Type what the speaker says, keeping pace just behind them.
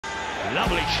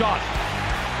Lovely shot.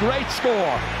 Great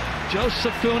score.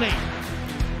 Joseph Cooney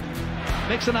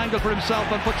makes an angle for himself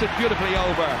and puts it beautifully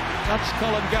over. That's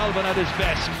Colin Galvin at his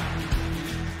best.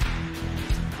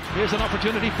 Here's an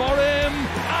opportunity for him,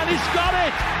 and he's got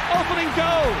it! Opening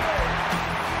goal!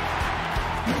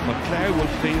 But Clare will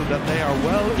feel that they are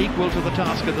well equal to the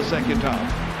task in the second half.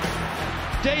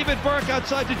 David Burke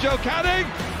outside to Joe Canning.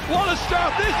 What a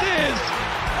start this is!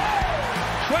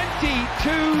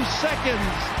 22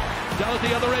 seconds. Down at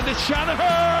the other end is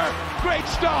Shanahan. Great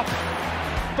stop.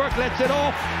 Burke lets it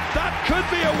off. That could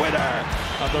be a winner.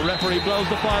 And the referee blows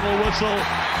the final whistle.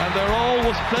 And there all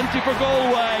was plenty for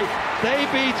Galway. They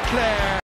beat Clare.